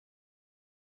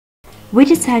We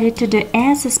decided to do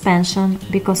air suspension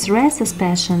because rear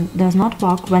suspension does not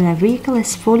work when a vehicle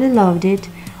is fully loaded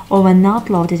or when not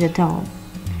loaded at all.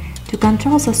 To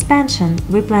control suspension,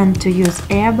 we plan to use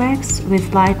airbags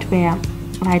with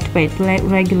lightweight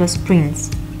regular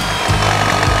springs.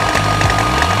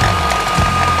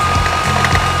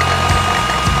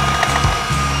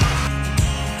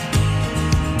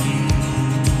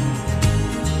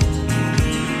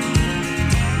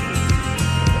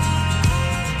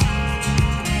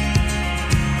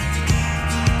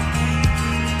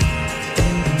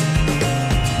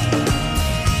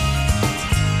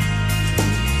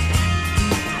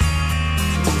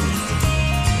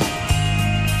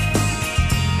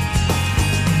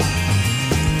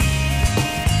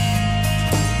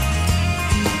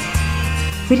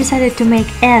 We decided to make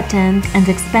air tank and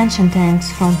expansion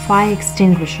tanks from fire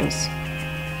extinguishers.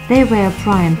 They were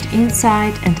primed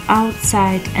inside and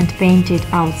outside and painted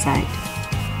outside.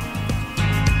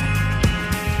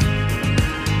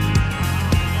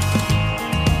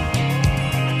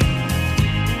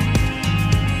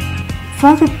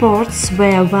 Further ports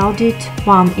were welded,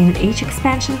 1 in each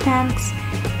expansion tanks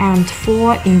and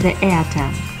 4 in the air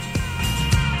tank.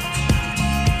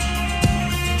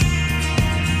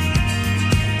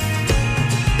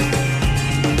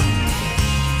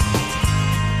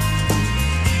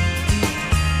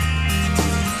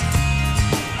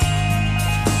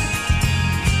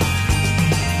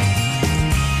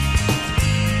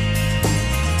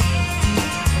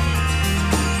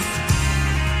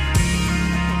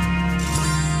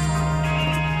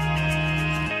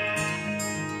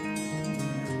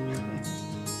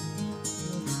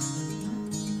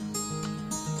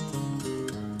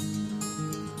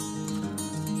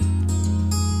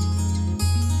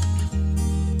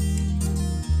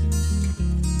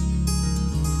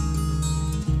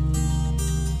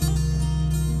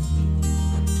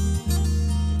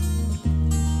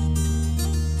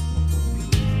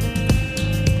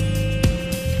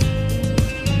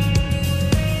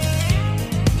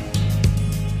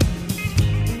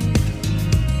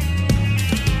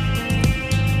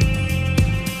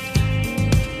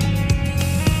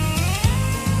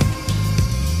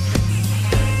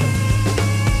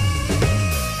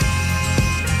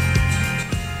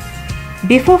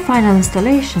 Before final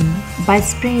installation, by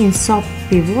spraying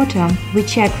soapy water, we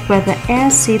check whether air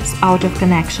seeps out of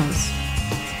connections.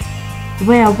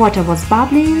 Where water was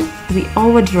bubbling, we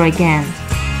overdrew again.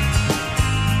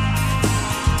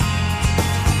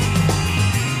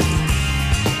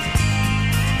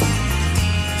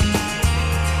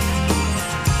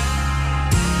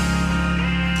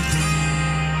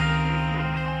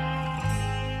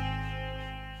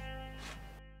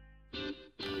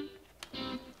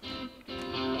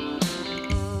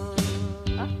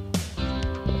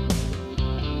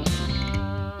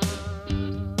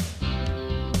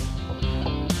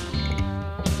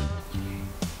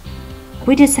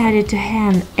 We decided to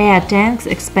hang air tanks,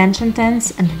 expansion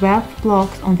tanks and valve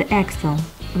blocks on the axle,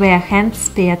 where hand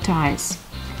spare tires.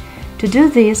 To do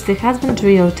this, the husband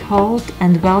drilled holes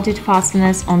and welded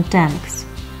fasteners on tanks.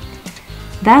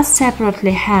 Thus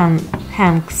separately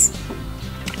hangs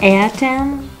air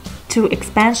tank, 2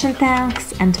 expansion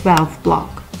tanks and valve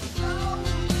block.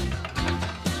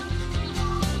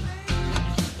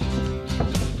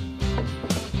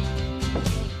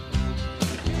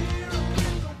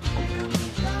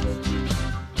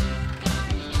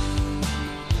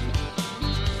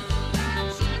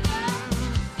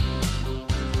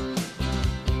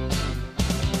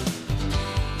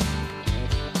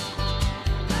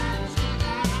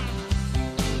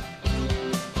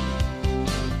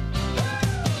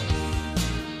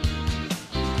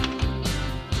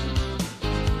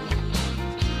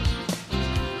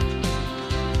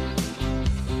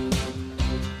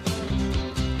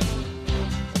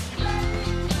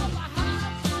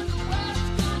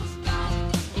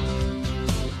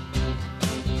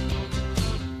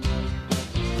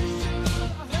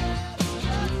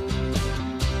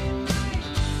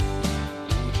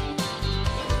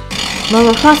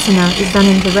 Lower fastener is done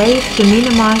in the wave to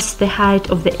minimize the height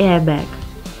of the airbag.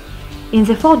 In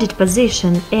the folded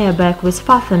position, airbag with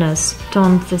fasteners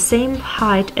turned the same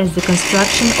height as the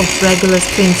construction of regular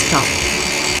spring stop.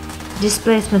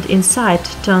 Displacement inside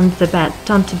turned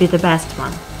to be the best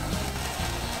one.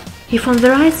 If on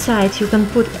the right side you can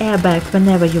put airbag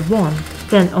whenever you want,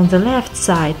 then on the left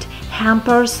side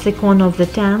hampers the corner of the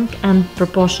tank and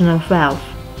proportional valve.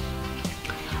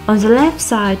 On the left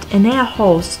side, an air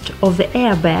hose of the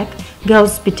airbag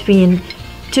goes between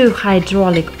 2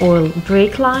 hydraulic oil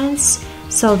brake lines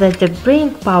so that the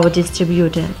brake power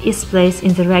distributor is placed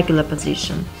in the regular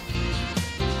position.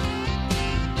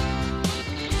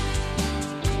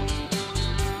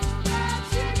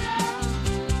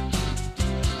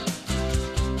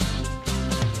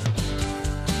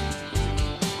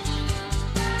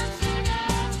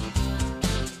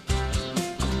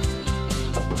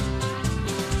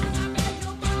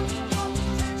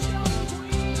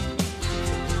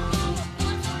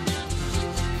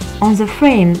 On the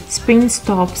frame, spring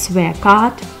stops were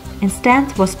cut.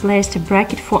 Instead was placed a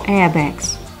bracket for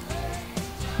airbags.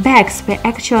 Bags were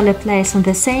actually placed on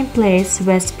the same place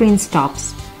where spring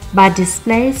stops, but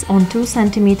displaced on 2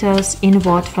 cm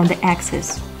inward from the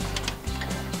axis.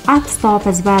 Upstop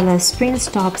as well as spring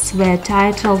stops were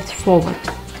tilted forward,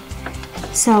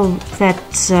 so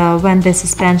that when the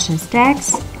suspension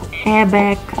stacks,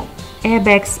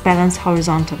 airbags balance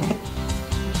horizontally.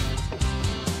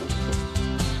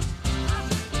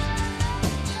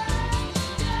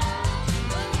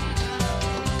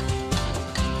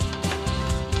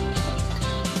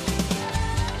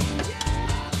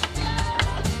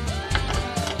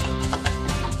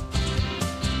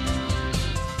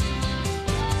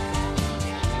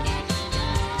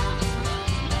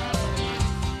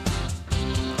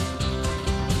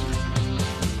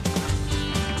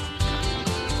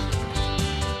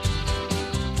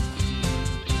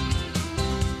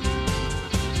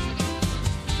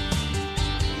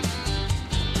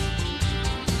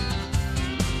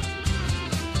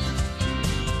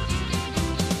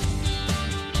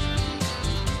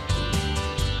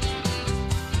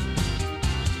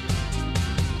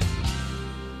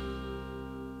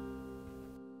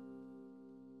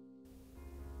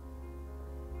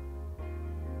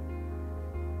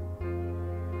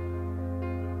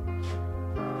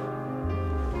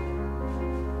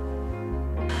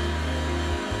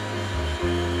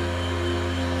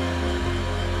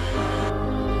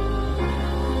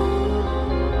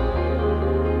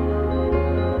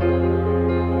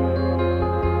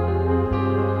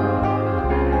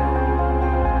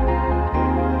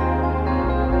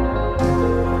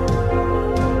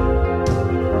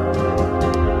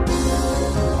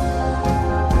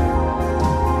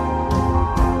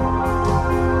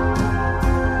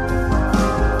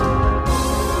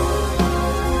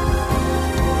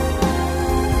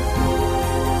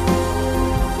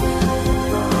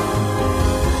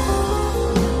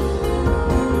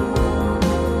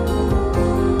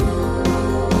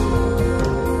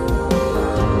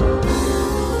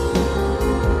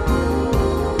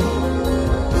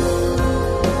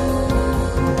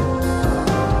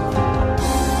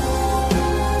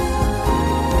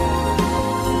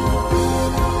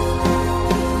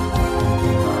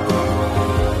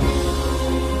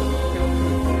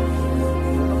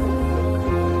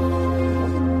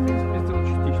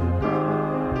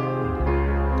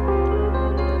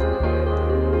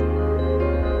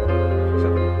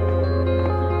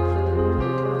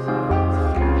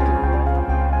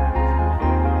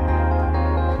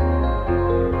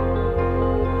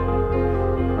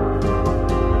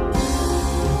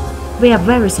 We are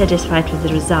very satisfied with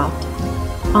the result.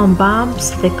 On bumps,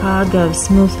 the car goes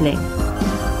smoothly.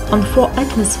 On 4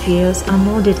 atmospheres,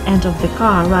 unloaded end of the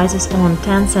car rises on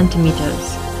 10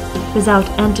 cm without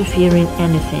interfering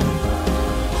anything.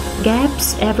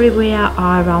 Gaps everywhere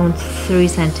are around 3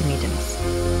 cm.